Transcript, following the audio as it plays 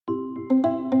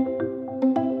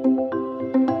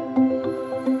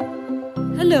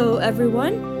Hello,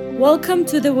 everyone. Welcome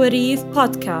to the Wareef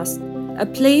podcast, a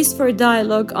place for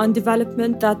dialogue on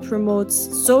development that promotes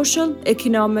social,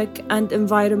 economic, and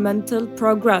environmental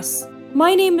progress.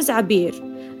 My name is Abir,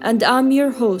 and I'm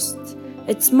your host.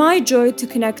 It's my joy to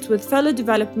connect with fellow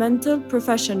developmental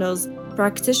professionals,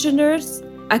 practitioners,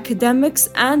 academics,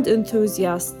 and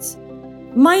enthusiasts.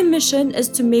 My mission is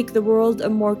to make the world a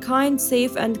more kind,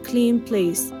 safe, and clean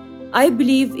place. I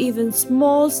believe even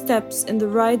small steps in the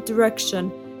right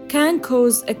direction can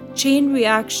cause a chain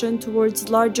reaction towards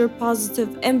larger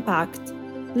positive impact.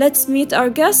 Let's meet our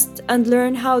guests and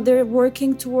learn how they're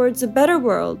working towards a better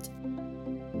world.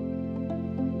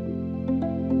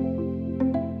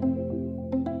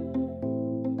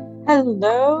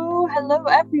 Hello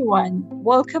everyone.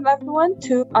 Welcome everyone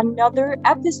to another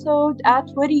episode at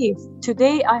Wareef.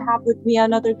 Today I have with me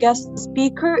another guest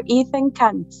speaker, Ethan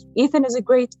Kent. Ethan is a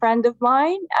great friend of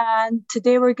mine, and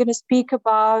today we're going to speak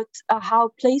about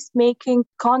how placemaking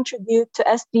contribute to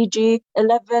SDG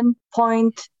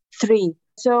 11.3.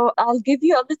 So I'll give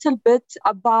you a little bit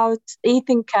about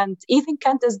Ethan Kent. Ethan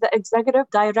Kent is the executive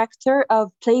director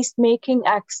of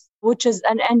PlaceMakingX, which is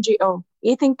an NGO.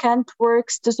 Ethan Kent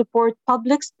works to support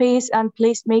public space and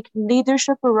placemaking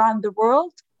leadership around the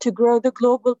world to grow the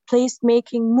global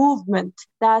placemaking movement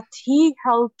that he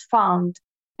helped found.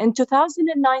 In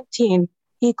 2019,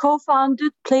 he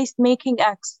co-founded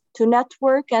PlaceMakingX to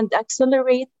network and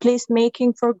accelerate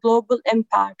placemaking for global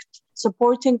impact,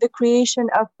 supporting the creation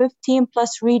of 15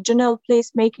 plus regional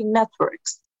placemaking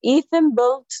networks. Ethan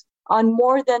built on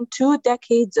more than 2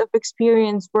 decades of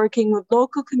experience working with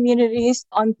local communities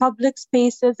on public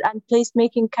spaces and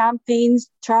placemaking campaigns,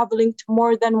 traveling to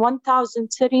more than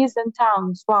 1,000 cities and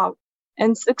towns,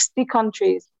 in 60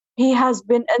 countries. He has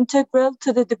been integral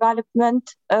to the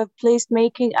development of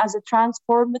placemaking as a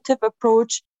transformative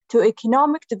approach to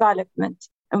economic development,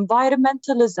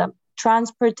 environmentalism,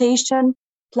 transportation,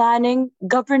 planning,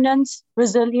 governance,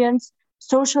 resilience,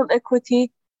 social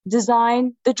equity,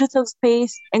 design, digital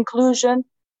space, inclusion,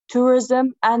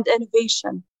 tourism, and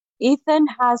innovation. Ethan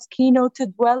has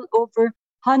keynoted well over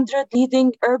 100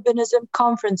 leading urbanism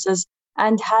conferences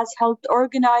and has helped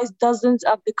organize dozens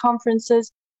of the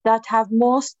conferences that have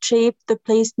most shaped the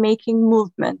placemaking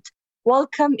movement.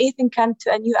 Welcome, Ethan Kent,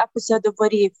 to a new episode of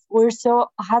Wareef. We're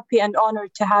so happy and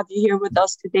honored to have you here with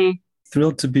us today.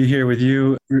 Thrilled to be here with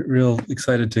you. Real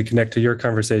excited to connect to your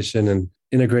conversation and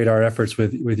integrate our efforts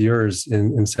with yours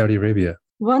in Saudi Arabia.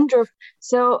 Wonderful.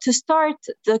 So to start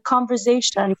the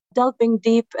conversation, delving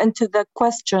deep into the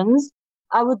questions,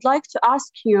 I would like to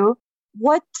ask you,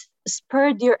 what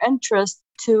spurred your interest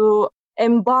to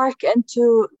embark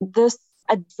into this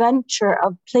adventure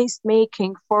of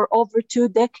placemaking for over 2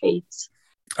 decades?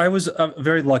 I was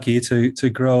very lucky to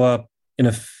grow up in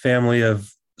a family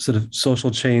of sort of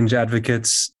social change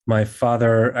advocates. My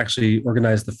father actually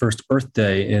organized the first Earth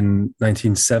Day in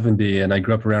 1970, and I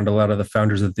grew up around a lot of the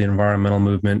founders of the environmental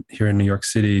movement here in New York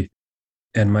City.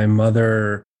 And my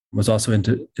mother was also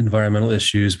into environmental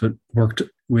issues, but worked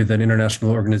with an international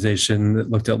organization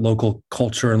that looked at local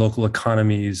culture and local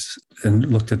economies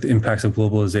and looked at the impacts of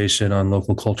globalization on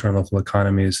local culture and local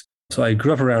economies. So I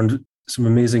grew up around some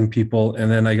amazing people, and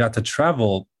then I got to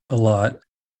travel a lot.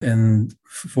 And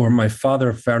for my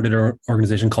father founded an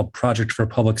organization called Project for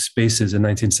Public Spaces in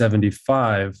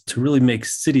 1975 to really make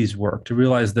cities work, to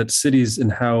realize that cities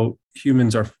and how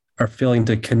humans are failing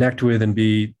to connect with and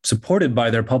be supported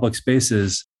by their public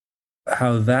spaces,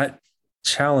 how that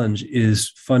challenge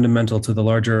is fundamental to the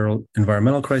larger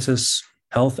environmental crisis,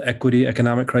 health, equity,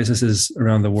 economic crises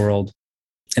around the world.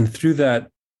 And through that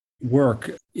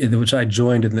work, which I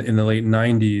joined in the late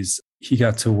 90s, he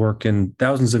got to work in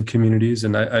thousands of communities,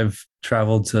 and I've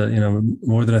traveled to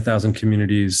more than 1,000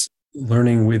 communities,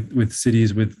 learning with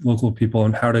cities, with local people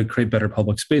on how to create better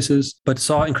public spaces. But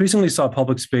increasingly saw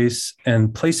public space and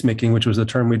placemaking, which was a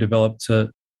term we developed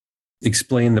to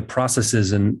explain the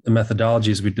processes and the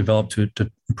methodologies we developed to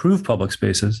improve public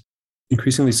spaces.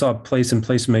 Increasingly saw place and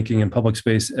placemaking and public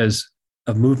space as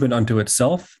a movement unto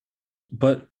itself,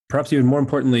 but perhaps even more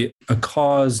importantly, a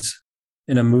cause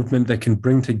in a movement that can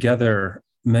bring together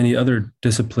many other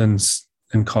disciplines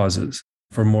and causes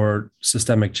for more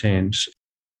systemic change.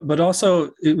 But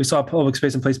also, we saw public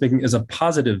space and placemaking as a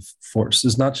positive force.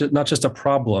 It's not just a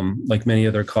problem like many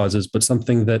other causes, but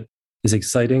something that is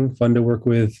exciting, fun to work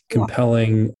with,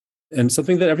 compelling, and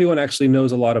something that everyone actually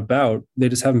knows a lot about. They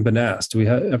just haven't been asked.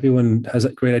 Everyone has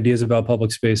great ideas about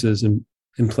public spaces and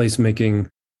placemaking.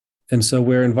 And so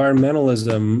where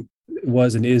environmentalism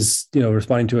was and is,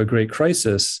 responding to a great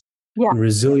crisis, and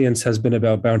resilience has been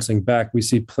about bouncing back, we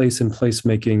see place and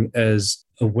placemaking as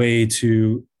a way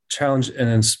to challenge and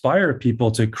inspire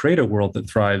people to create a world that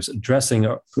thrives, addressing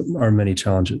our many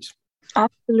challenges.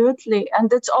 Absolutely.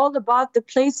 And it's all about the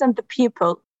place and the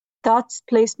people. That's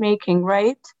placemaking,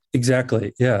 right?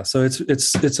 Exactly. Yeah. So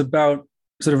it's about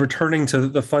sort of returning to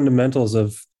the fundamentals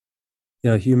of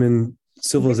human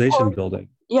civilization building.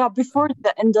 Yeah, before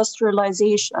the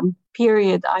industrialization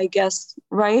period, I guess,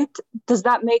 right? Does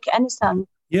that make any sense?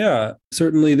 Yeah,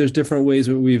 certainly there's different ways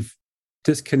that we've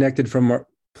disconnected from our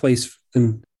place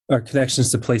and our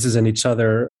connections to places and each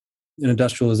other. And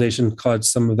industrialization caused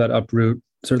some of that uproot.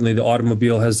 Certainly the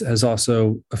automobile has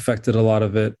also affected a lot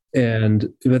of it. And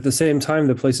at the same time,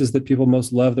 the places that people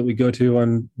most love that we go to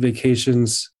on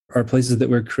vacations are places that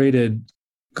were created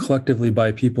collectively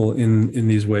by people in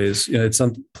these ways.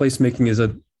 Placemaking is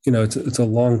it's a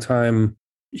long time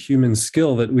human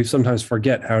skill that we sometimes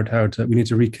forget we need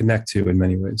to reconnect to in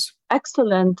many ways.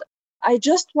 Excellent. I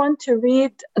just want to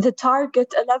read the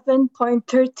target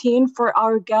 11.13 for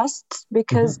our guests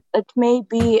because it may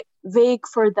be vague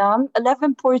for them.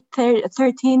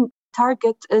 11.13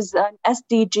 target is an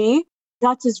SDG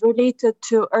that is related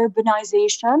to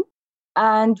urbanization.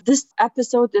 And this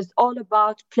episode is all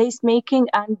about placemaking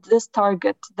and this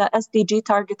target, the SDG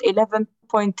target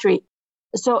 11.3.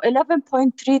 So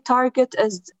 11.3 target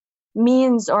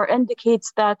means or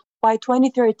indicates that by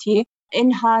 2030,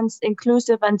 enhance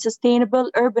inclusive and sustainable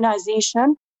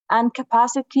urbanization and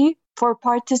capacity for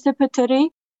participatory,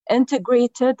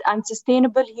 integrated and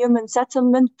sustainable human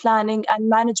settlement planning and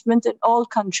management in all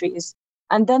countries.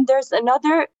 And then there's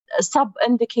another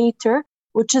sub-indicator,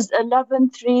 which is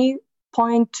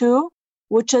 11.3.2,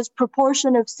 which is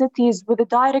proportion of cities with a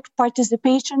direct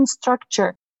participation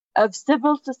structure of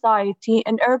civil society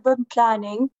in urban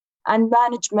planning and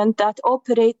management that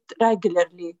operate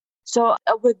regularly. So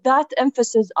with that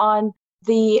emphasis on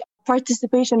the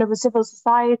participation of a civil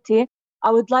society,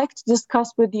 I would like to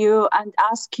discuss with you and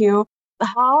ask you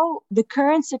how the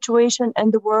current situation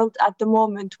in the world at the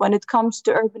moment when it comes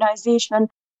to urbanization,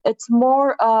 it's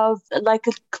more of like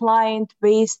a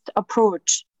client-based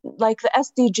approach. Like the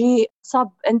SDG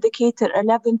sub-indicator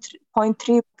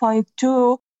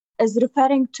 11.3.2 is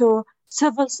referring to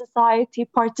civil society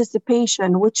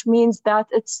participation, which means that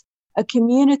it's a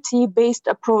community-based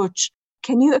approach.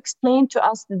 Can you explain to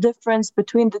us the difference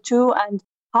between the two and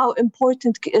how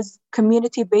important is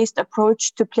community-based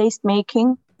approach to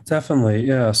placemaking? Definitely,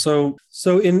 yeah. So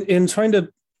in trying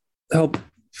to help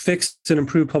fix and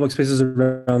improve public spaces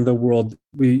around the world,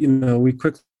 we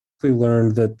quickly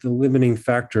learned that the limiting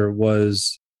factor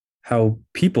was how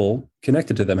people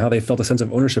connected to them, how they felt a sense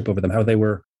of ownership over them, how they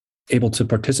were able to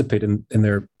participate in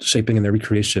their shaping and their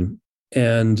recreation.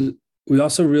 And we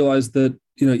also realized that,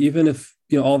 even if,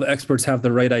 all the experts have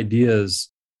the right ideas,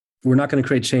 we're not going to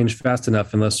create change fast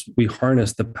enough unless we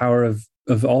harness the power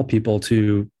of all people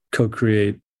to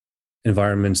co-create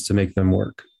environments to make them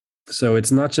work. So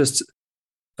it's not just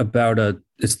about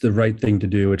it's the right thing to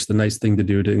do. It's the nice thing to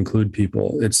do to include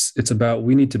people. It's about,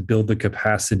 we need to build the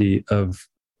capacity of,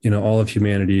 all of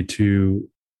humanity to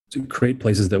create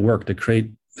places that work, to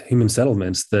create human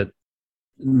settlements that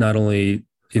not only,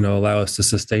 allow us to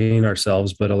sustain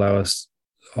ourselves, but allow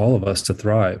all of us to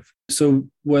thrive. So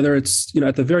whether it's,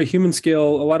 at the very human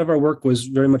scale, a lot of our work was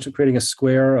very much creating a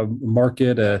square, a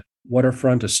market, a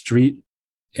waterfront, a street.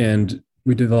 And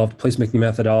we developed placemaking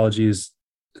methodologies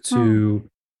to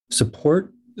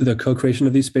support the co-creation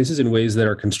of these spaces in ways that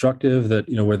are constructive, that,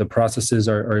 where the processes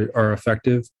are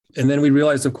effective. And then we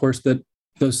realized, of course, that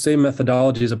those same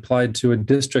methodologies applied to a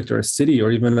district or a city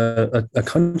or even a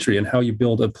country, and how you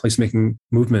build a placemaking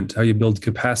movement, how you build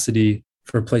capacity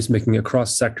for placemaking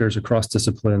across sectors, across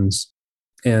disciplines,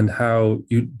 and how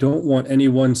you don't want any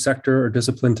one sector or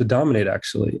discipline to dominate,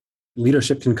 actually.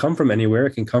 Leadership can come from anywhere.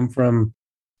 It can come from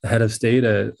a head of state,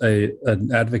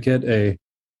 an advocate,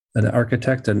 an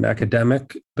architect, an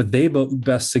academic, but they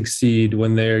best succeed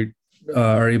when they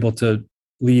are able to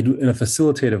lead in a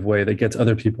facilitative way that gets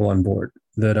other people on board,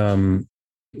 that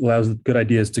allows good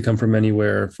ideas to come from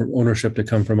anywhere, from ownership to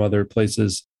come from other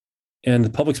places. And the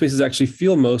public spaces actually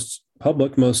feel most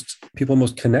public, most people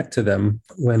most connect to them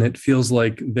when it feels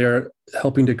like they're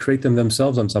helping to create them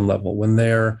themselves on some level, when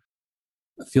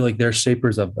feel like they're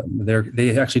shapers of them.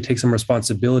 They actually take some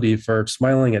responsibility for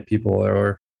smiling at people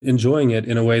or enjoying it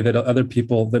in a way that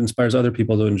inspires other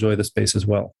people to enjoy the space as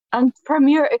well. And from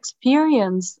your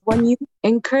experience, when you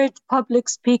encourage public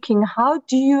speaking, how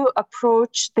do you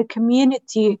approach the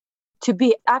community to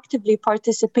be actively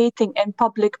participating in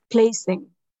public placing?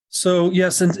 So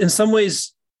yes, in some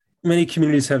ways, many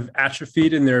communities have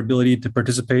atrophied in their ability to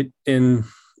participate in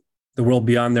the world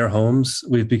beyond their homes.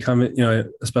 We've become,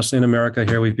 especially in America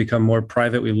here, we've become more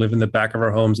private. We live in the back of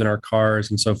our homes, in our cars,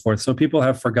 and so forth. So people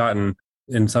have forgotten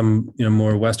in some,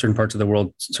 more Western parts of the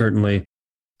world, certainly.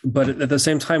 But at the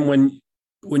same time,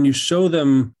 when you show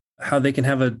them how they can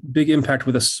have a big impact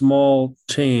with a small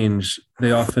change,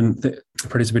 they often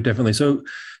participate differently. So,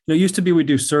 it used to be we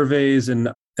do surveys and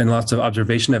lots of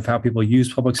observation of how people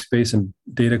use public space and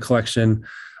data collection.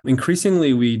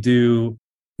 Increasingly, we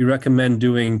recommend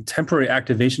doing temporary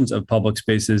activations of public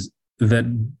spaces that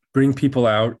bring people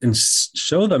out and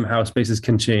show them how spaces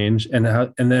can change, and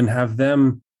then have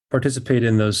them participate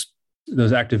in those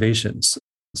activations.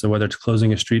 So whether it's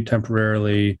closing a street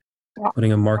temporarily,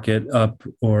 putting a market up,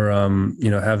 or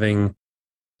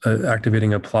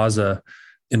activating a plaza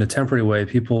in a temporary way,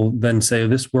 people then say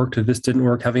this worked or this didn't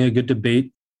work. Having a good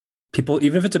debate, people,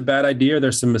 even if it's a bad idea,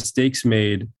 there's some mistakes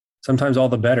made. Sometimes all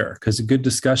the better, because good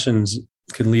discussions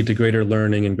can lead to greater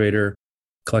learning and greater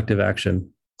collective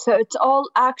action. So it's all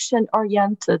action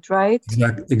oriented, right?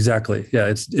 Exactly. Yeah,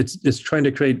 it's trying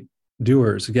to create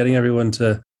doers, getting everyone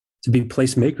to be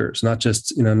placemakers, not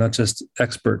just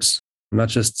experts, not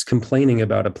just complaining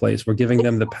about a place. We're giving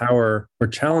them the power, we're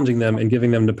challenging them and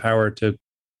giving them the power to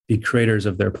be creators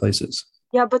of their places.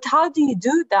 Yeah, but how do you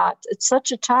do that? It's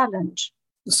such a challenge.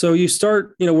 So you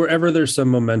start, wherever there's some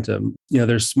momentum.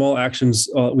 There's small actions.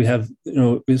 We have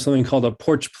something called a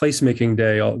porch placemaking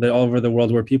day all over the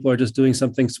world, where people are just doing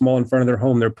something small in front of their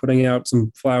home. They're putting out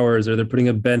some flowers, or they're putting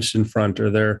a bench in front, or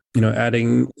they're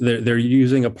they're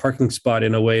using a parking spot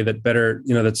in a way that better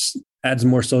adds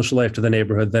more social life to the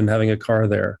neighborhood than having a car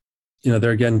there.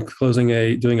 They're again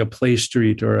doing a play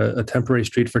street, or a temporary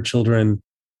street for children.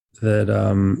 That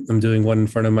I'm doing one in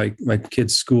front of my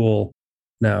kids' school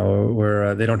now,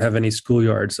 where they don't have any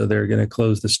schoolyard, so they're going to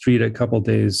close the street a couple of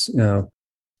days,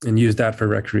 and use that for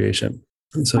recreation.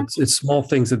 And so it's they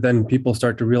things that then people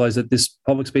start to realize that this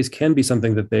public space can be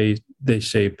something that they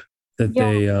shape, that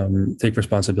they take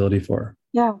responsibility for.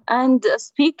 Yeah, and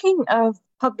speaking of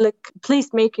public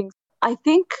placemaking, I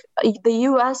think the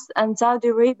U.S. and Saudi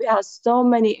Arabia has so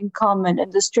many in common,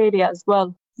 and Australia as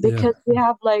well. Because we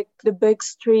have like the big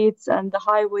streets and the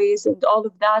highways and all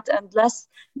of that, and less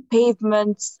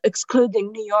pavements,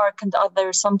 excluding New York and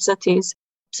some cities.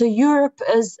 So Europe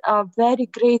is a very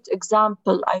great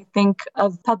example, I think,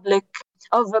 of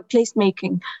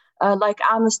placemaking, like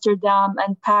Amsterdam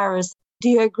and Paris. Do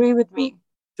you agree with me?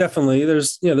 Definitely.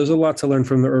 There's a lot to learn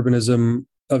from the urbanism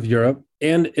of Europe,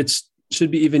 and it should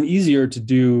be even easier to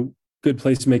do good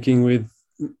placemaking with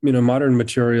modern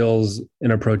materials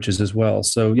and approaches as well.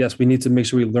 So yes, we need to make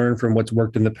sure we learn from what's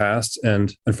worked in the past.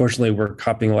 And unfortunately, we're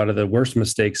copying a lot of the worst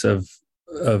mistakes of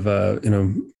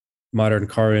modern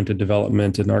car-oriented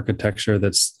development and architecture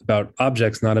that's about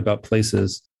objects, not about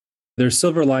places. There's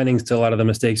silver linings to a lot of the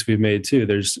mistakes we've made too.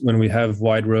 When we have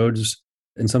wide roads,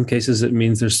 in some cases, it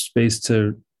means there's space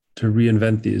to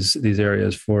reinvent these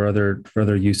areas for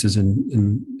other uses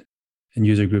in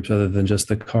user groups other than just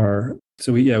the car.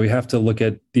 So we have to look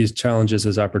at these challenges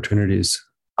as opportunities.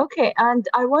 Okay, and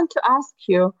I want to ask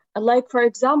you, like, for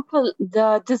example,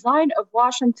 the design of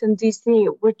Washington, D.C.,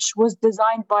 which was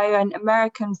designed by an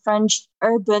American-French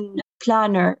urban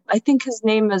planner. I think his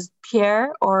name is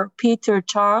Pierre or Peter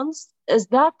Charles. Is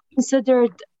that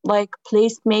considered like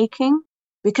placemaking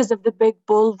because of the big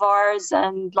boulevards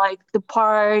and like the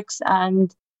parks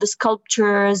and the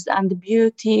sculptures and the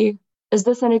beauty? Is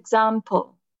this an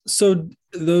example? So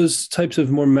those types of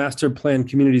more master plan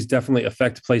communities definitely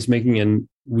affect placemaking, and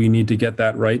we need to get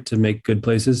that right to make good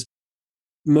places.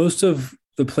 Most of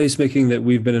the placemaking that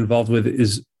we've been involved with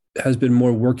has been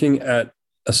more working at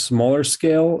a smaller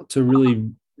scale to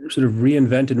really sort of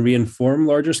reinvent and reinform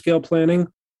larger scale planning.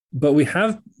 But we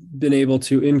have been able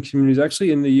to, in communities,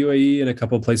 actually in the UAE and a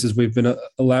couple of places, we've been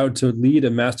allowed to lead a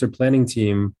master planning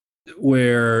team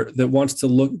that wants to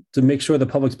look to make sure the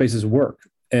public spaces work.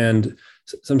 And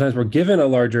sometimes we're given a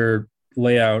larger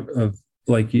layout of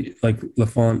like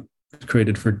Lafont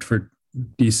created for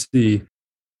DC,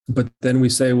 but then we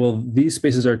say, well, these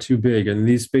spaces are too big and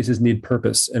these spaces need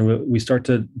purpose. And we start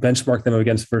to benchmark them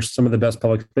against first some of the best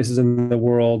public spaces in the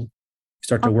world. We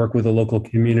start to work with the local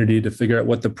community to figure out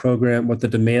what the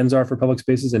demands are for public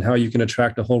spaces and how you can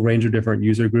attract a whole range of different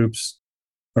user groups,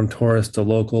 from tourists to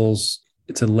locals,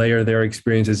 to layer their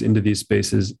experiences into these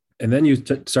spaces. And then you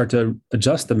start to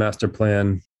adjust the master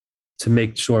plan to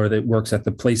make sure that it works at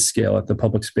the place scale, at the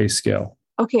public space scale.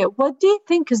 Okay, what do you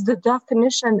think is the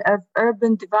definition of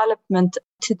urban development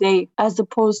today as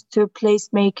opposed to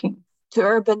placemaking, to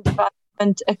urban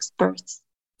development experts?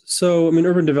 So,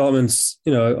 urban development's,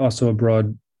 also a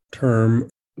broad term.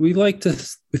 We like to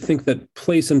think that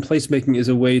place and placemaking is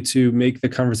a way to make the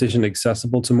conversation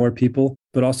accessible to more people,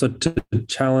 but also to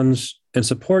challenge and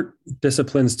support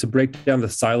disciplines to break down the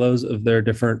silos of their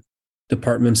different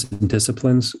departments and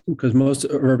disciplines, because most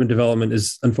urban development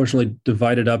is unfortunately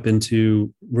divided up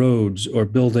into roads or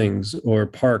buildings or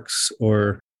parks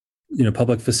or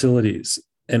public facilities.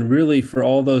 And really, for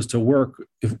all those to work,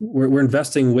 if we're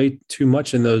investing way too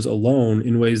much in those alone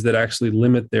in ways that actually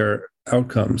limit their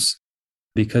outcomes,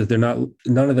 because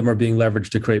none of them are being leveraged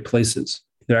to create places.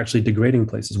 They're actually degrading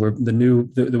places. Where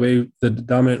the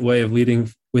dominant way of leading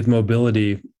with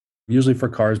mobility, usually for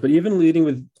cars, but even leading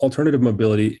with alternative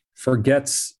mobility,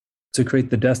 forgets to create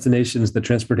the destinations the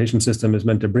transportation system is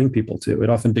meant to bring people to. It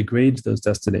often degrades those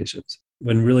destinations.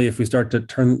 When really, if we start to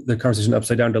turn the conversation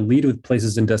upside down to lead with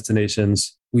places and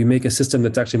destinations, we make a system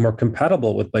that's actually more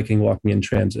compatible with biking, walking, and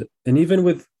transit. And even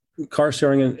with car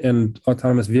sharing and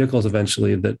autonomous vehicles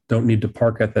eventually that don't need to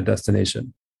park at the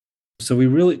destination. So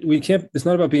we can't, it's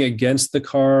not about being against the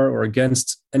car or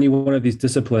against any one of these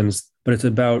disciplines, but it's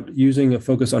about using a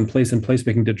focus on place and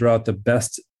placemaking to draw out the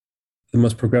best, the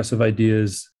most progressive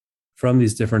ideas from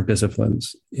these different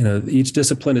disciplines. Each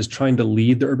discipline is trying to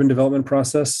lead the urban development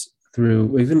process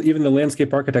through, even the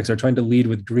landscape architects are trying to lead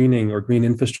with greening or green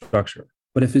infrastructure.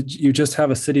 But if you just have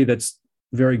a city that's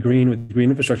very green with green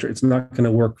infrastructure, it's not going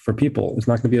to work for people. It's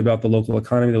not going to be about the local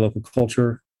economy, the local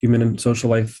culture, human and social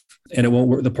life, and it won't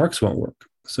work. The parks won't work.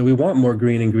 So we want more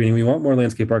green and greening. We want more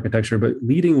landscape architecture, but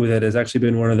leading with it has actually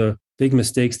been one of the big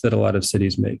mistakes that a lot of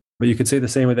cities make. But you could say the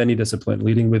same with any discipline,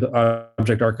 leading with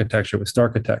object architecture, with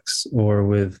starchitects, or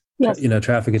with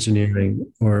traffic engineering,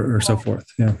 or so forth.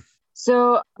 Yeah.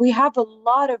 So we have a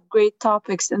lot of great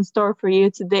topics in store for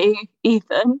you today,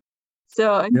 Ethan.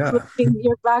 So including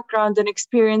your background and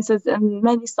experiences in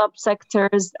many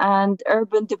subsectors and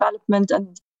urban development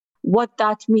and what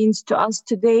that means to us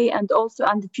today, and also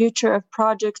on the future of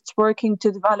projects working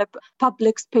to develop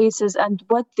public spaces and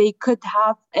what they could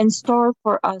have in store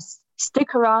for us.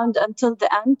 Stick around until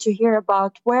the end to hear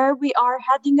about where we are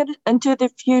heading into the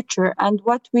future and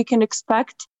what we can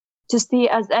expect to see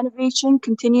as innovation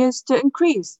continues to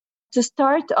increase. To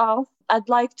start off, I'd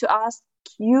like to ask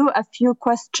you a few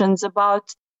questions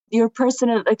about your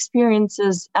personal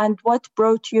experiences and what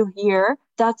brought you here.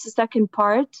 That's the second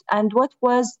part. And what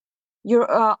was your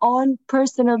own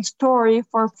personal story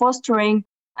for fostering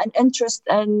an interest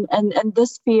in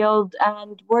this field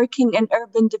and working in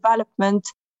urban development?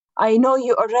 I know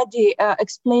you already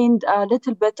explained a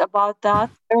little bit about that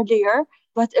earlier,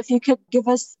 but if you could give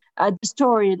us a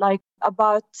story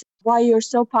about why you're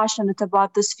so passionate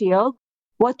about this field.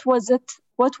 What was it?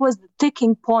 What was the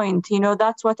ticking point?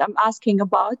 That's what I'm asking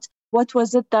about. What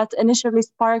was it that initially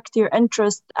sparked your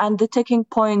interest and the ticking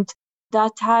point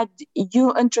that had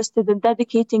you interested in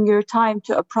dedicating your time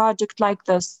to a project like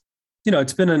this?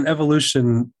 It's been an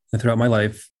evolution throughout my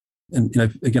life. And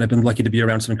again, I've been lucky to be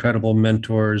around some incredible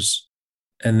mentors.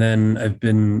 And then I've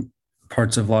been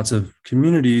parts of lots of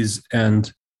communities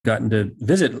and gotten to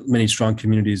visit many strong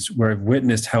communities where I've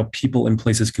witnessed how people and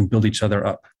places can build each other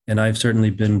up. And I've certainly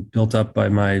been built up by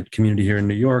my community here in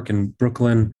New York and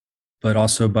Brooklyn, but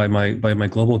also by my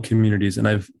global communities. And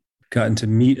I've gotten to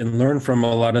meet and learn from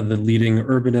a lot of the leading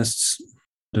urbanists,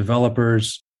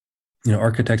 developers,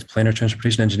 architects, planners,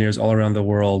 transportation engineers all around the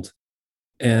world.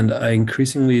 And I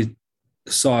increasingly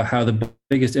saw how the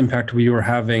biggest impact we were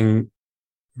having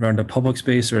around a public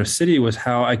space or a city was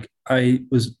how I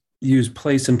was use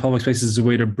place and public spaces as a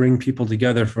way to bring people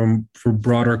together for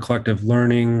broader collective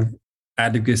learning,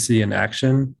 advocacy, and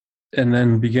action. And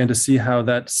then began to see how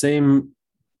that same,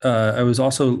 I was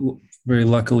also very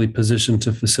luckily positioned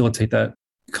to facilitate that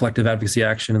collective advocacy,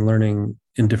 action, and learning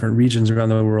in different regions around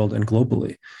the world and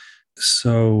globally.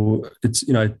 So it's,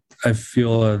 I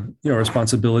feel a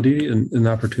responsibility and an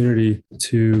opportunity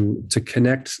to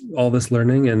connect all this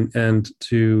learning and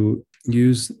to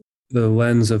use the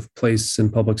lens of place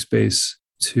and public space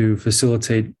to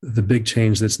facilitate the big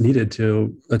change that's needed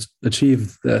to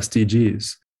achieve the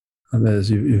SDGs,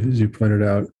 as you pointed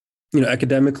out.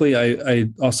 Academically, I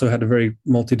also had a very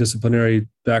multidisciplinary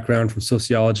background from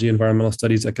sociology, environmental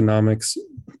studies, economics.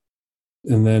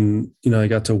 And then, I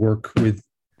got to work with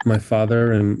my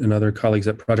father and other colleagues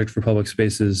at Project for Public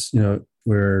Spaces,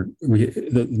 where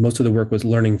most of the work was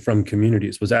learning from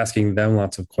communities, was asking them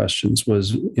lots of questions,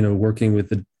 was, working with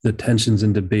the tensions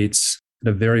and debates at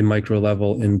a very micro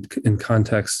level in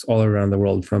contexts all around the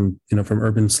world, from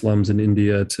urban slums in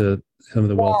India to some of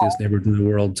the wealthiest neighborhoods in the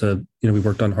world to, we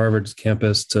worked on Harvard's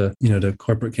campus to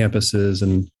corporate campuses,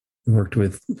 and we worked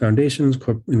with foundations,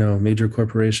 major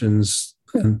corporations,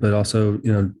 but also,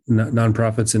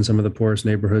 nonprofits in some of the poorest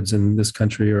neighborhoods in this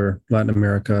country or Latin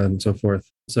America and so forth.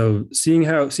 So seeing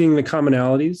the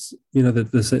commonalities,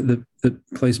 that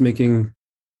placemaking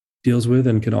deals with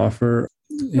and can offer,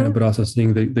 but also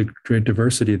seeing the great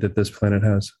diversity that this planet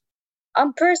has.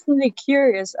 I'm personally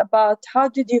curious about how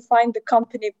did you find the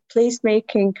company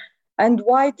PlaceMaking, and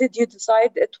why did you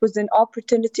decide it was an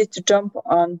opportunity to jump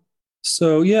on?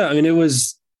 So, it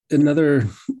was another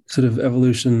sort of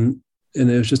evolution, and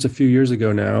it was just a few years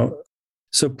ago now.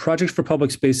 So Project for Public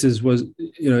Spaces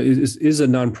is a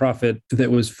nonprofit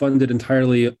that was funded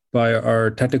entirely by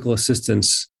our technical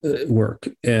assistance work.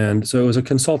 And so it was a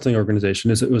consulting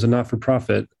organization. It was a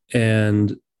not-for-profit.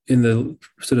 And in the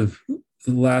sort of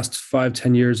last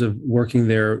 5-10 years of working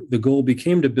there, the goal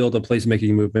became to build a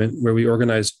placemaking movement where we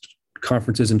organized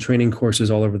conferences and training courses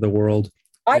all over the world.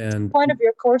 I took one of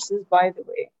your courses, by the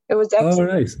way. It was excellent.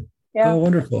 Oh, nice. Yeah. Oh,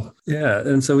 wonderful. Yeah.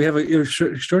 And so we have an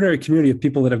extraordinary community of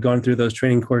people that have gone through those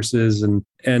training courses. And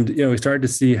we started to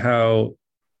see how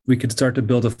we could start to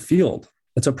build a field.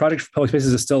 And so Project for Public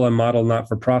Spaces is still a model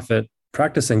not-for-profit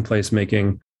practicing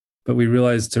placemaking, but we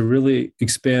realized to really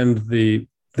expand the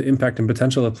impact and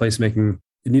potential of placemaking,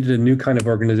 it needed a new kind of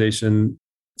organization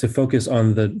to focus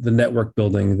on the network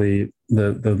building, the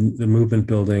movement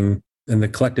building, and the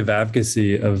collective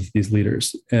advocacy of these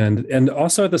leaders. And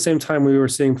also at the same time, we were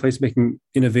seeing placemaking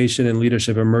innovation and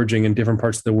leadership emerging in different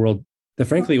parts of the world that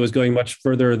frankly was going much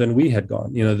further than we had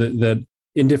gone, that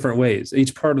in different ways.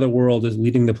 Each part of the world is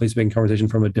leading the placemaking conversation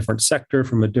from a different sector,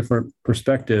 from a different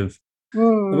perspective,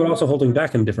 but also holding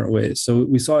back in different ways. So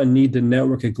we saw a need to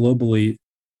network it globally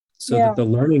so that the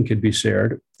learning could be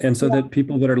shared, and so that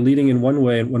people that are leading in one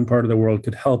way in one part of the world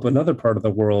could help another part of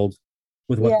the world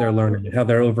with what they're learning and how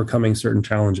they're overcoming certain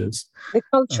challenges. The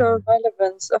cultural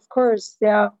relevance, of course.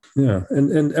 Yeah. Yeah.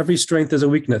 And every strength is a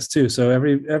weakness too. So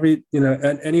every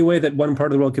any way that one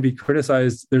part of the world could be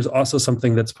criticized, there's also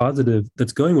something that's positive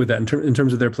that's going with that in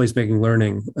terms of their placemaking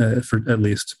learning, for at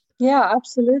least. Yeah,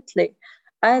 absolutely.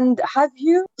 And have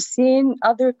you seen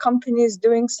other companies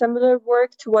doing similar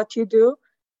work to what you do?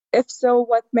 If so,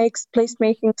 what makes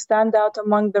placemaking stand out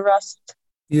among the rest?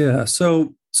 Yeah.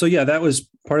 So that was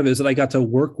part of it, is that I got to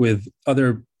work with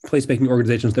other placemaking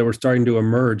organizations that were starting to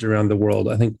emerge around the world.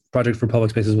 I think Project for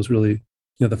Public Spaces was really,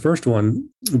 the first one,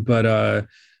 but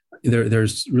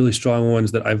there's really strong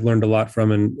ones that I've learned a lot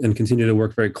from and continue to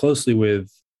work very closely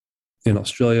with in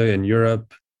Australia and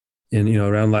Europe, and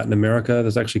around Latin America.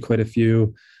 There's actually quite a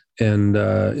few, and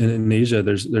in Asia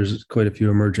there's quite a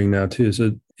few emerging now too.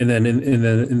 So and then in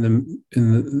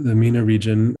the MENA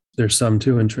region, there's some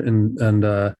too, and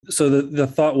so the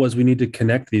thought was we need to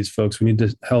connect these folks. We need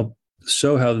to help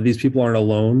show how these people aren't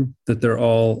alone, that they're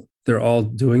all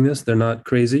doing this. They're not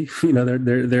crazy.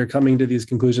 They're coming to these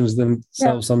conclusions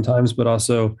themselves sometimes, but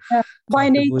also by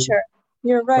nature.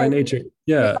 You're right. By nature,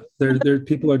 yeah. There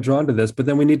people are drawn to this, but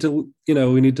then we need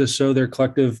to show their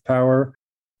collective power,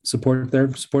 support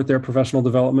their professional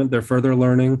development, their further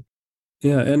learning.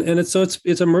 Yeah, and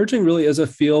it's emerging really as a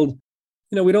field.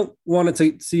 We don't want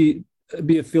it to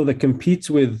be a field that competes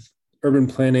with urban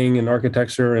planning and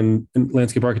architecture and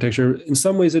landscape architecture. In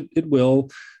some ways it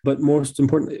will, but most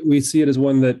importantly, we see it as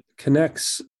one that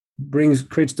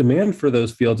creates demand for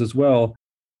those fields as well,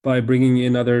 by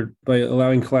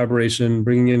allowing collaboration,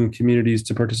 bringing in communities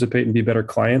to participate and be better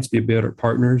clients, be better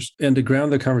partners, and to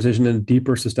ground the conversation in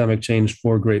deeper systemic change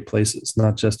for great places,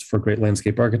 not just for great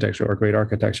landscape architecture or great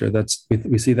architecture.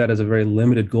 We see that as a very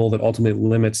limited goal that ultimately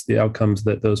limits the outcomes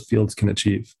that those fields can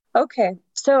achieve. Okay,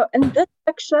 so in this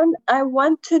section, I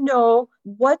want to know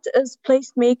what is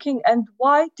placemaking and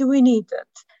why do we need it?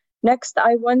 Next,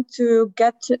 I want to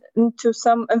get into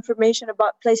some information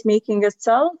about placemaking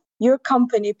itself. Your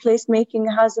company,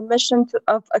 PlaceMaking, has a mission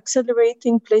of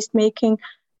accelerating placemaking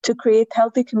to create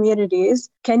healthy communities.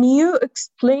 Can you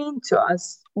explain to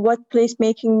us what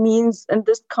placemaking means in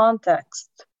this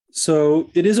context? So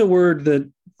it is a word that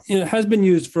has been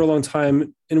used for a long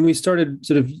time, and we started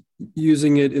sort of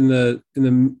using it in the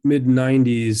mid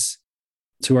 90s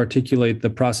to articulate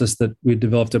the process that we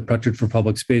developed at Project for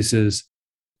Public Spaces.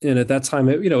 And at that time,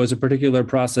 it was a particular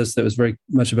process that was very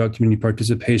much about community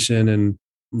participation and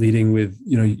leading with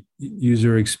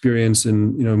user experience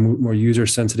and more user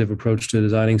sensitive approach to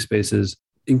designing spaces.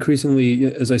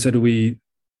 Increasingly, as I said, we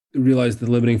realized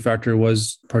the limiting factor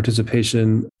was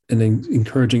participation and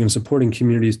encouraging and supporting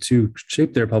communities to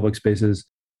shape their public spaces.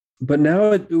 But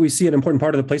now we see an important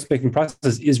part of the placemaking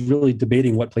process is really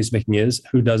debating what placemaking is,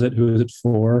 who does it, who is it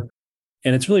for,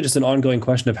 and it's really just an ongoing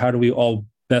question of how do we all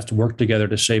best work together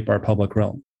to shape our public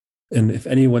realm. And if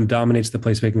anyone dominates the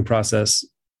placemaking process,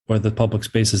 or the public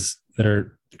spaces that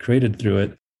are created through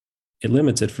it, it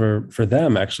limits it for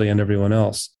them actually and everyone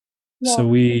else. Yeah. So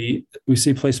we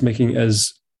see placemaking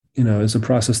as, as a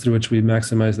process through which we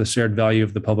maximize the shared value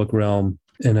of the public realm,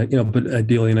 and but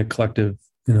ideally in a collective,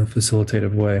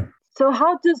 facilitative way. So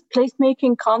how does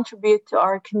placemaking contribute to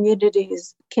our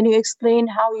communities? Can you explain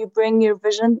how you bring your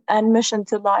vision and mission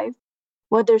to life,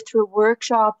 whether through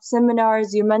workshops,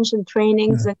 seminars, you mentioned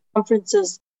trainings and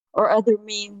conferences, or other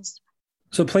means?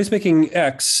 So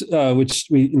PlaceMakingX, which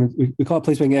we call it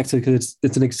PlaceMakingX because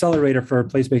it's an accelerator for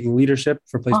placemaking leadership,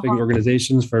 for placemaking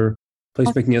organizations, for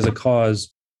placemaking as a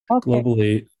cause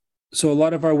globally. So a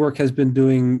lot of our work has been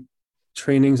doing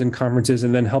trainings and conferences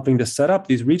and then helping to set up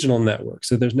these regional networks.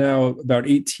 So there's now about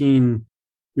 18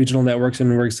 regional networks,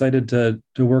 and we're excited to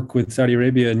work with Saudi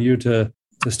Arabia and you to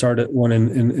start one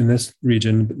in this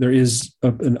region. There is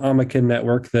an Amakin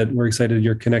network that we're excited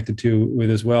you're connected to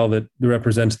with as well, that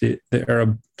represents the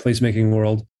Arab placemaking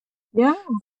world. Yeah.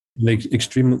 The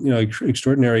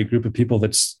extraordinary group of people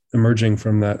that's emerging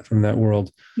from that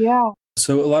world. Yeah.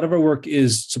 So a lot of our work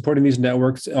is supporting these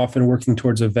networks, often working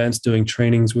towards events, doing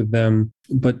trainings with them,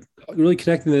 but really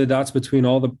connecting the dots between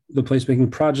all the placemaking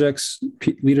projects,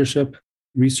 leadership,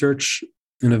 research,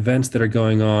 and events that are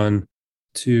going on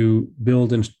to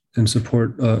build and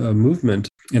support a movement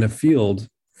in a field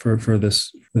for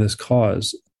this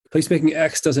cause.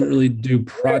 PlaceMakingX doesn't really do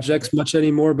projects much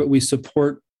anymore, but we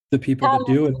support the people that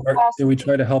do, and we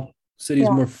try to help cities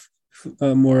more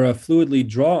fluidly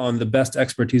draw on the best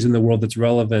expertise in the world that's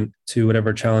relevant to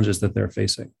whatever challenges that they're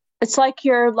facing. It's like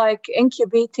you're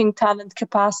incubating talent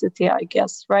capacity, I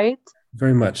guess, right?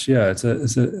 Very much, yeah. It's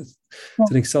an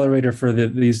accelerator for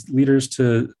these leaders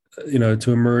to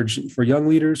emerge, for young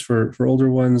leaders, for older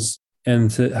ones,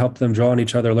 and to help them draw on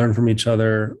each other, learn from each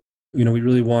other. We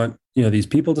really want these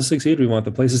people to succeed. We want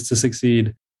the places to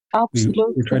succeed.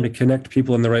 Absolutely. We're trying to connect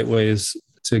people in the right ways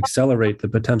to accelerate the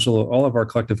potential of all of our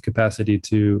collective capacity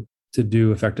to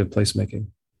do effective placemaking.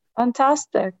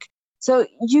 Fantastic. So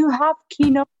you have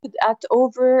keynoted at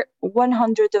over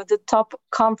 100 of the top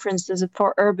conferences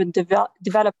for urban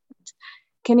development.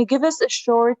 Can you give us a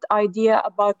short idea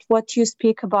about what you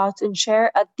speak about and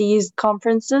share at these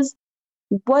conferences?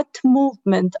 What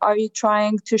movement are you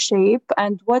trying to shape,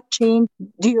 and what change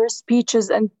do your speeches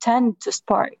intend to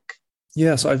spark?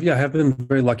 Yeah, so I have been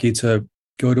very lucky to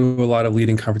go to a lot of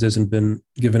leading conferences and been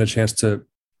given a chance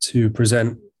to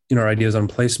present our ideas on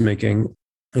placemaking.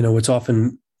 What's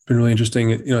often been really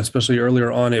interesting, especially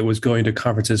earlier on, it was going to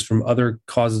conferences from other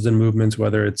causes and movements,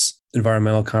 whether it's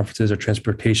environmental conferences or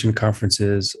transportation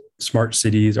conferences, smart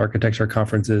cities, architecture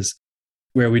conferences,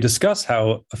 where we discuss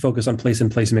how a focus on place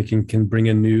and placemaking can bring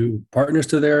in new partners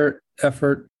to their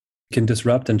effort, can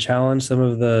disrupt and challenge some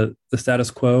of the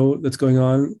status quo that's going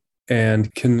on,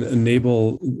 and can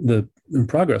enable the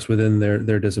progress within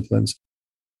their disciplines.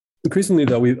 Increasingly,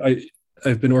 though,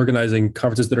 I've been organizing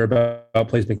conferences that are about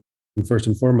placemaking first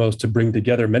and foremost, to bring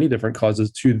together many different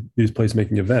causes to these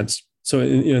placemaking events. So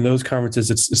in those conferences,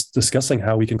 it's discussing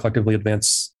how we can collectively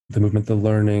advance the movement, the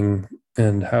learning,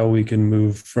 and how we can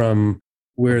move from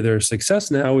where there's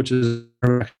success now, which is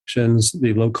actions,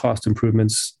 the low-cost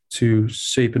improvements, to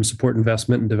shape and support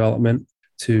investment and development,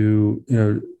 to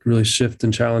really shift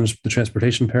and challenge the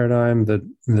transportation paradigm,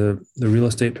 the real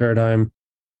estate paradigm,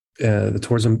 the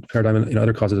tourism paradigm, and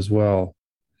other causes as well.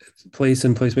 Place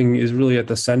and placemaking is really at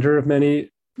the center of many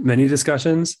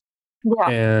discussions,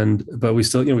 but we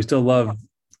still love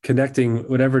connecting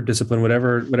whatever discipline,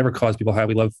 whatever cause people have.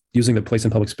 We love using the place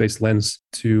and public space lens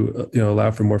to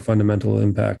allow for more fundamental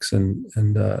impacts and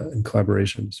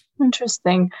collaborations.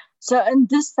 Interesting. So in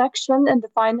this section, in the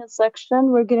final section,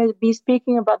 we're going to be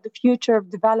speaking about the future of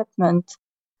development.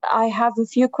 I have a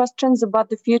few questions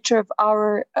about the future of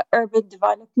our urban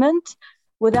development.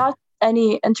 Without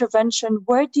any intervention,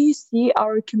 where do you see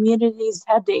our communities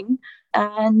heading?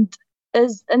 And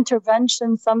is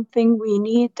intervention something we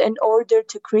need in order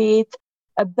to create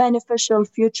a beneficial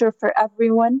future for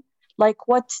everyone?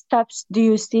 What steps do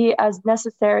you see as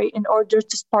necessary in order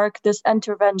to spark this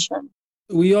intervention?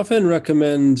 We often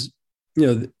recommend,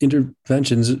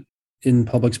 interventions in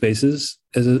public spaces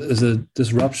as a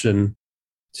disruption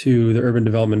to the urban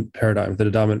development paradigm, the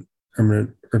dominant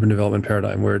urban development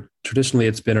paradigm, where traditionally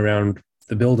it's been around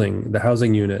the building, the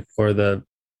housing unit, or the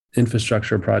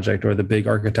infrastructure project, or the big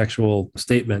architectural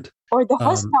statement, or the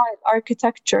hostile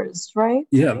architectures, right?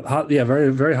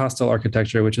 Very, very hostile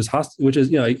architecture, which is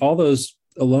all those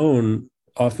alone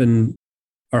often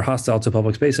are hostile to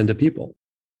public space and to people.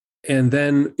 And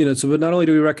then but not only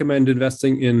do we recommend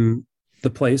investing in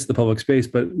the place, the public space,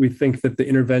 but we think that the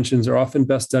interventions are often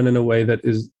best done in a way that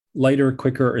is lighter,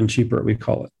 quicker, and cheaper, we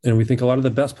call it. And we think a lot of the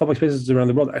best public spaces around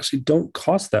the world actually don't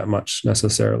cost that much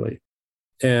necessarily.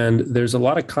 And there's a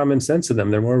lot of common sense in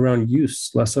them. They're more around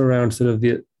use, less around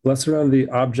the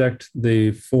object,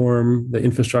 the form, the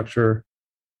infrastructure,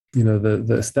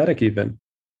 the aesthetic even.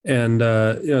 And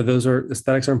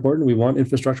aesthetics are important. We want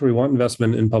infrastructure, we want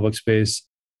investment in public space.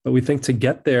 But we think to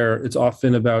get there, it's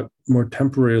often about more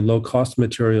temporary, low-cost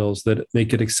materials that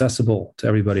make it accessible to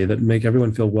everybody, that make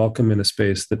everyone feel welcome in a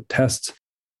space, that test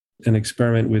and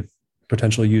experiment with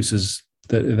potential uses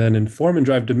that then inform and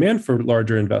drive demand for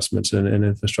larger investments in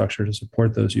infrastructure to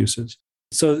support those uses.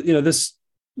 So, a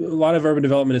lot of urban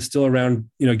development is still around,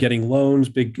 getting loans,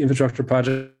 big infrastructure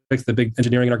projects. The big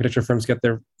engineering and architecture firms get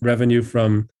their revenue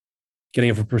from getting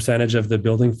a percentage of the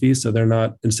building fees. So they're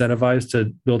not incentivized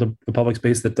to build a public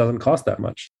space that doesn't cost that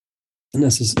much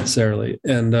necessarily.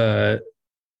 And,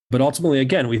 but ultimately,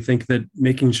 again, we think that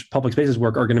making public spaces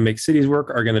work are going to make cities work,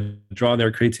 are going to draw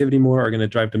their creativity more, are going to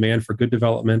drive demand for good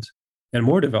development and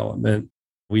more development.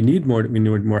 We need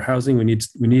more housing. We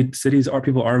need cities. Our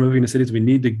people are moving to cities. We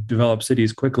need to develop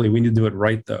cities quickly. We need to do it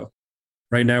right, though.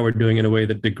 Right now, we're doing it in a way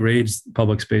that degrades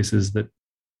public spaces, that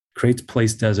creates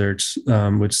place deserts,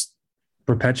 which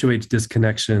perpetuates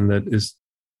disconnection, that is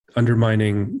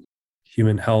undermining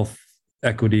human health,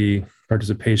 equity,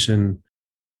 participation,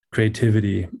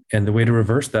 creativity. And the way to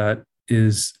reverse that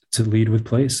is to lead with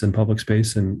place and public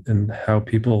space and how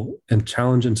people, and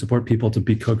challenge and support people to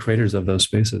be co-creators of those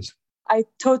spaces. I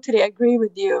totally agree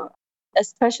with you,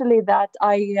 especially that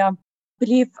I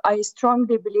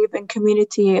strongly believe in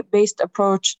community-based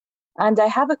approach. And I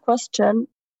have a question.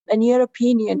 In your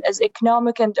opinion, is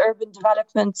economic and urban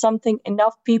development something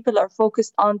enough people are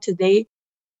focused on today?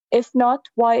 If not,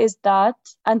 why is that?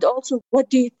 And also, what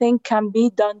do you think can be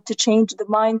done to change the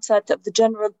mindset of the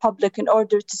general public in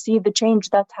order to see the change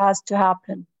that has to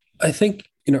happen? I think,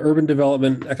 urban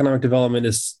development, economic development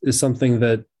is something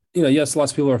that, yes,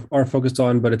 lots of people are focused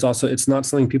on, but it's not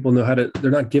something people know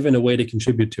they're not given a way to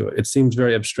contribute to it. It seems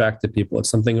very abstract to people. It's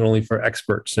something only for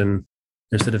experts, and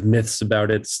there's sort of myths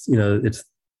about it.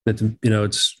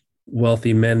 It's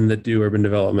wealthy men that do urban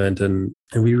development, and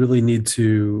we really need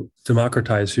to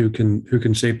democratize who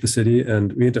can shape the city,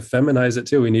 and we need to feminize it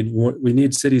too. We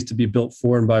need cities to be built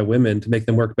for and by women to make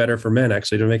them work better for men,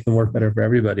 actually, to make them work better for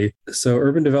everybody. So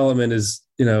urban development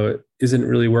isn't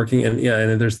really working, and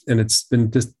it's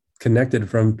been disconnected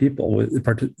from people. I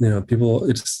think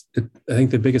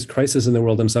the biggest crisis in the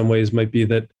world in some ways might be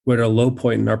that we're at a low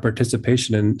point in our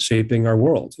participation in shaping our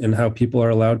world and how people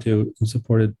are allowed to and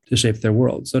supported to shape their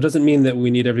world. So it doesn't mean that we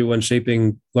need everyone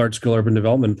shaping large-scale urban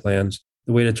development plans.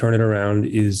 The way to turn it around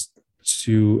is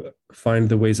to find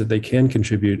the ways that they can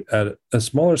contribute at a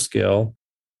smaller scale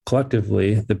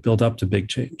collectively that build up to big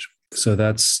change. So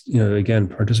that's, again,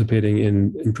 participating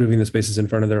in improving the spaces in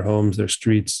front of their homes, their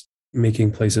streets,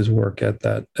 making places work at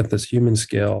this human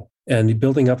scale, and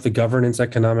building up the governance,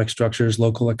 economic structures,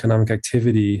 local economic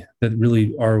activity that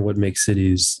really are what makes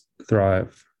cities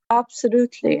thrive.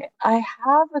 Absolutely. I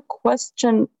have a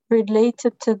question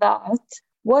related to that.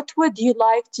 What would you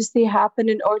like to see happen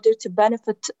in order to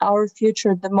benefit our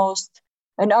future the most?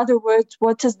 In other words,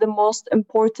 what is the most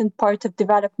important part of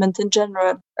development in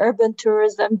general? Urban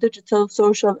tourism, digital,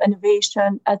 social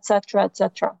innovation, etc.,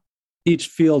 etc. Each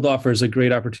field offers a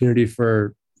great opportunity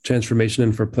for transformation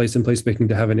and for place and placemaking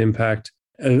to have an impact.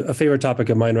 A favorite topic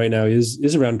of mine right now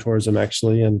is around tourism,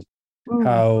 actually, and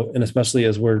how, and especially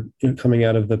as we're coming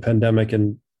out of the pandemic,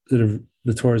 and sort of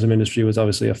the tourism industry was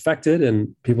obviously affected,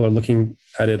 and people are looking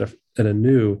at it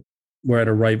anew. We're at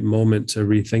a ripe moment to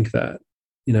rethink that.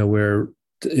 Where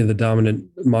the dominant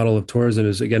model of tourism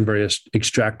is, again, very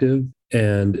extractive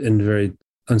and very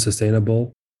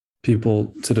unsustainable.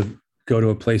 People sort of go to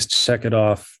a place, check it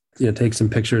off, take some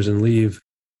pictures and leave.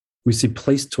 We see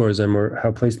place tourism, or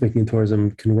how placemaking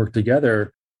tourism can work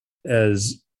together,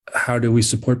 as how do we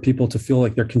support people to feel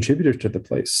like they're contributors to the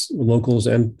place, locals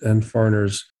and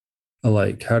foreigners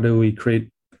alike?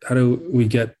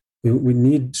 We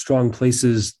need strong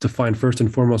places defined first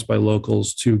and foremost by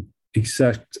locals to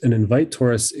accept and invite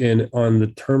tourists in on the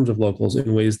terms of locals,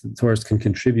 in ways that tourists can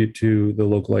contribute to the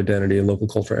local identity and local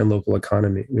culture and local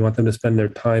economy. We want them to spend their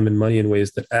time and money in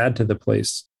ways that add to the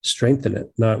place, strengthen it,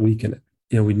 not weaken it.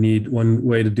 We need, one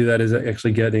way to do that is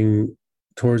actually getting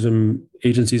tourism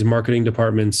agencies, marketing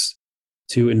departments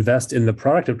to invest in the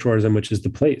product of tourism, which is the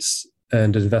place,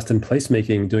 and invest in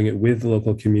placemaking, doing it with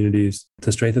local communities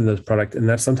to strengthen this product. And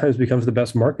that sometimes becomes the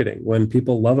best marketing. When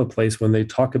people love a place, when they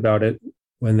talk about it,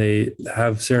 when they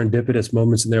have serendipitous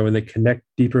moments in there, when they connect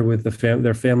deeper with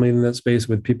their family in that space,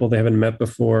 with people they haven't met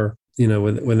before,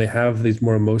 when they have these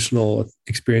more emotional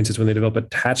experiences, when they develop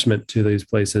attachment to these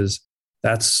places,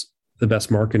 that's the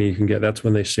best marketing you can get. That's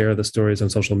when they share the stories on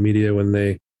social media, when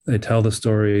they tell the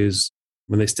stories,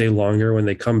 when they stay longer, when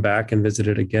they come back and visit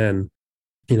it again.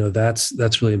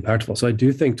 That's really impactful. So I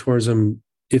do think tourism,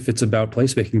 if it's about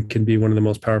placemaking, can be one of the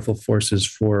most powerful forces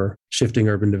for shifting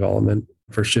urban development,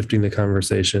 for shifting the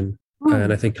conversation.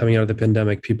 And I think coming out of the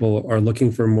pandemic, people are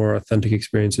looking for more authentic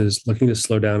experiences, looking to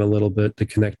slow down a little bit, to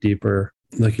connect deeper,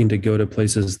 looking to go to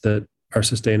places that are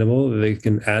sustainable, that they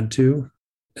can add to.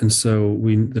 And so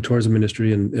the tourism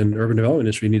industry and urban development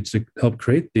industry needs to help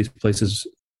create these places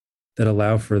that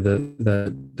allow for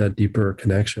that deeper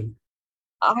connection.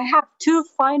 I have two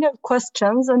final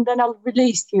questions and then I'll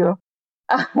release you.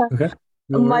 Okay.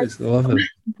 No worries. I love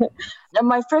it.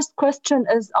 My first question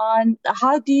is on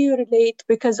how do you relate,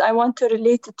 because I want to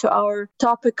relate it to our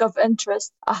topic of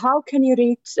interest. How can you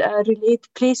relate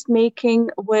placemaking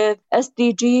with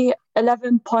SDG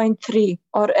 11.3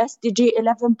 or SDG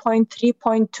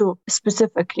 11.3.2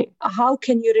 specifically? How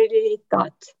can you relate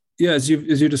that? Yeah, as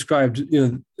you described,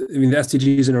 the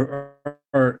SDGs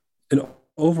are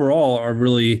overall are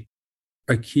really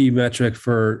a key metric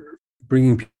for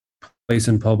bringing place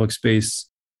and public space,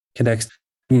 connecting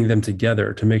them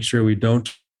together to make sure we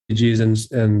don't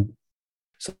SDGs and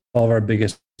solve our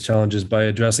biggest challenges by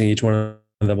addressing each one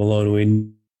of them alone.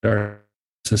 We are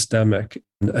systemic,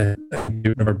 and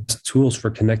one of our best tools for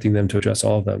connecting them to address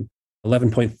all of them.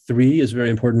 11.3 is very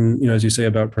important, as you say,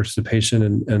 about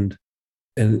participation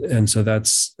and so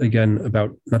that's, again,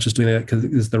 about not just doing that because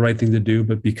it's the right thing to do,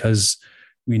 but because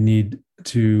we need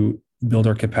to build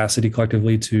our capacity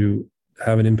collectively to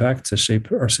have an impact, to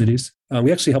shape our cities.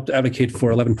 We actually helped advocate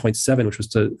for 11.7, which was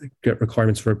to get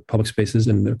requirements for public spaces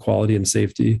and their quality and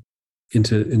safety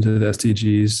into the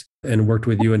SDGs, and worked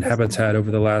with UN Habitat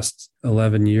over the last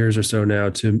 11 years or so now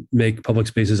to make public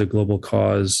spaces a global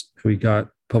cause. We got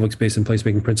public space and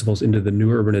placemaking principles into the New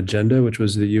Urban Agenda, which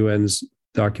was the UN's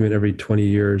document every 20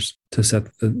 years to set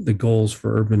the goals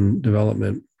for urban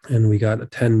development. And we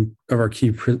got 10 of our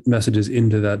key messages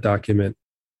into that document.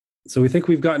 So we think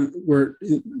we're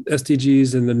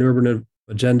SDGs and the New Urban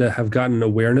Agenda have gotten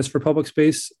awareness for public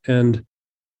space and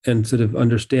sort of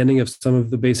understanding of some of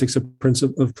the basics of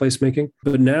principle of placemaking.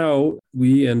 But now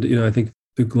I think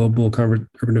the global urban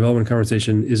development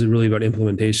conversation is really about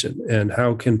implementation and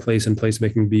how can place and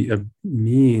placemaking be a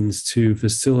means to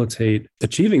facilitate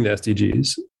achieving the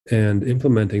SDGs and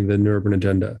implementing the New Urban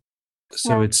Agenda.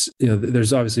 So it's,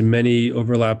 there's obviously many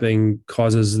overlapping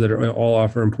causes that all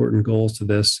offer important goals to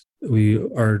this.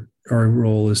 Our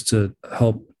role is to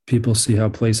help people see how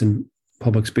place and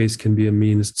public space can be a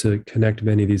means to connect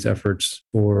many of these efforts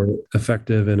for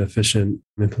effective and efficient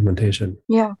implementation.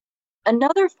 Yeah.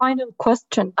 Another final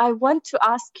question. I want to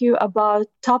ask you about a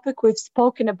topic we've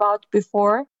spoken about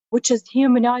before, which is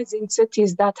humanizing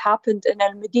cities that happened in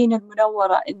Al-Medina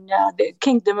Al-Munawwara in the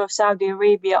Kingdom of Saudi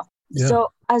Arabia. Yeah.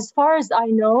 So as far as I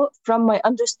know, from my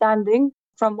understanding,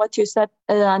 from what you said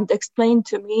and explained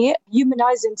to me,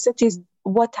 humanizing cities,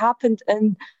 what happened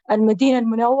in Al-Medina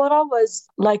Al-Munawwara was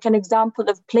like an example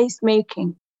of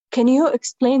placemaking. Can you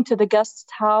explain to the guests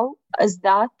how is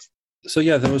that? So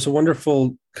yeah, there was a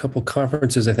wonderful couple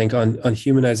conferences, I think, on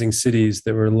humanizing cities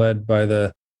that were led by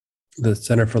the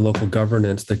Center for Local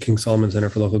Governance, the King Salman Center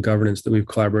for Local Governance that we've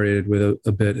collaborated with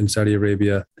a bit in Saudi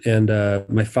Arabia. And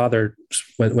my father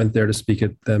went there to speak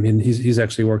at them. He's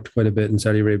actually worked quite a bit in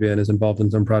Saudi Arabia and is involved in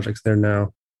some projects there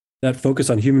now. That focus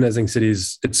on humanizing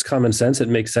cities, it's common sense, it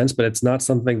makes sense, but it's not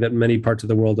something that many parts of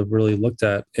the world have really looked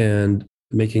at. And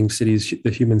making cities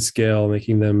the human scale,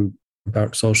 making them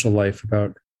about social life,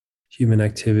 about human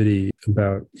activity,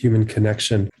 about human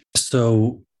connection.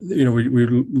 So, we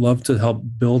love to help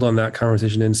build on that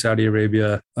conversation in Saudi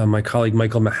Arabia. My colleague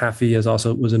Michael Mahaffey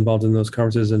was involved in those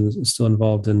conferences and is still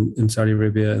involved in Saudi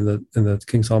Arabia in the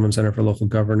King Salman Center for Local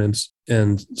Governance.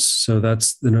 And so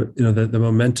that's the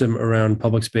momentum around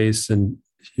public space and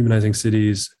humanizing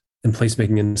cities and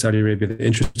placemaking in Saudi Arabia. The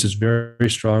interest is very, very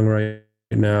strong right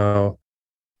now.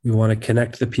 We want to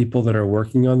connect the people that are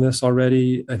working on this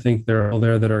already. I think there are all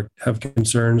there that have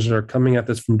concerns or are coming at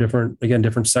this from different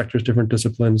sectors, different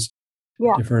disciplines,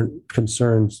 different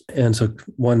concerns. And so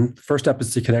first step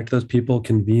is to connect those people,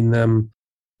 convene them,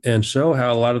 and show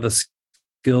how a lot of the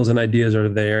skills and ideas are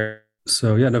there.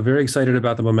 So very excited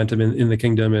about the momentum in the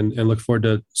kingdom and look forward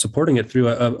to supporting it through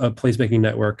a placemaking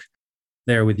network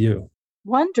there with you.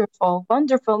 Wonderful.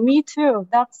 Me too.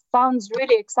 That sounds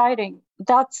really exciting.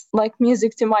 That's like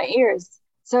music to my ears.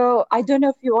 So I don't know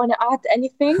if you want to add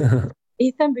anything.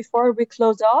 Ethan, before we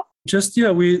close off? Just,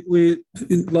 we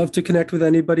love to connect with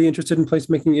anybody interested in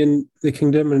placemaking in the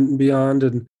kingdom and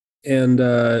beyond. And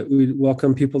we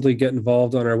welcome people to get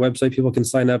involved on our website. People can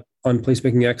sign up on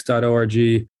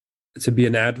PlaceMakingX.org to be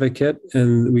an advocate,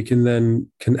 and we can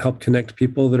help connect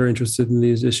people that are interested in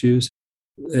these issues.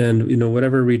 And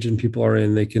whatever region people are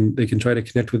in, they can try to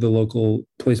connect with the local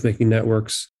placemaking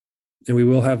networks. And we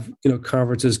will have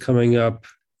conferences coming up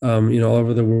all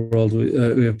over the world.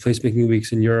 We have placemaking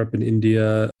weeks in Europe and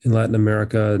India, in Latin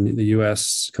America, and the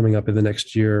US coming up in the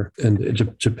next year, and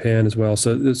Japan as well.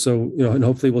 So and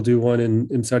hopefully we'll do one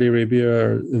in Saudi Arabia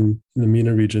or in the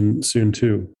MENA region soon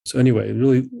too. So anyway,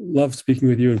 really love speaking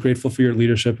with you and grateful for your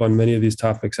leadership on many of these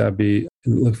topics, Abby,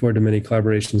 and look forward to many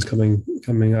collaborations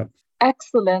coming up.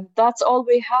 Excellent. That's all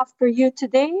we have for you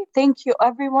today. Thank you,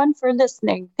 everyone, for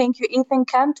listening. Thank you, Ethan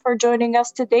Kent, for joining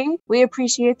us today. We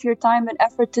appreciate your time and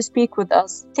effort to speak with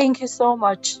us. Thank you so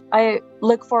much. I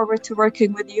look forward to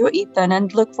working with you, Ethan,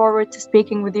 and look forward to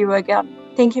speaking with you again.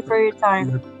 Thank you for your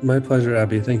time. My pleasure,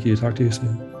 Abby. Thank you. Talk to you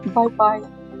soon. Bye-bye.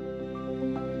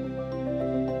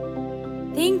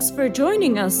 Thanks for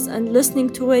joining us and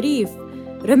listening to Wareef.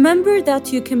 Remember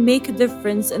that you can make a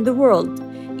difference in the world,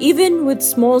 even with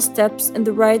small steps in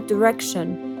the right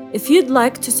direction. If you'd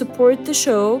like to support the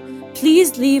show,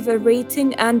 please leave a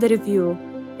rating and a review.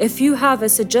 If you have a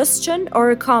suggestion or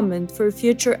a comment for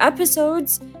future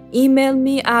episodes, email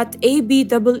me at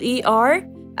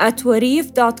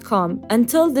abweer@wareef.com.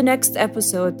 Until the next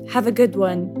episode, have a good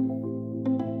one.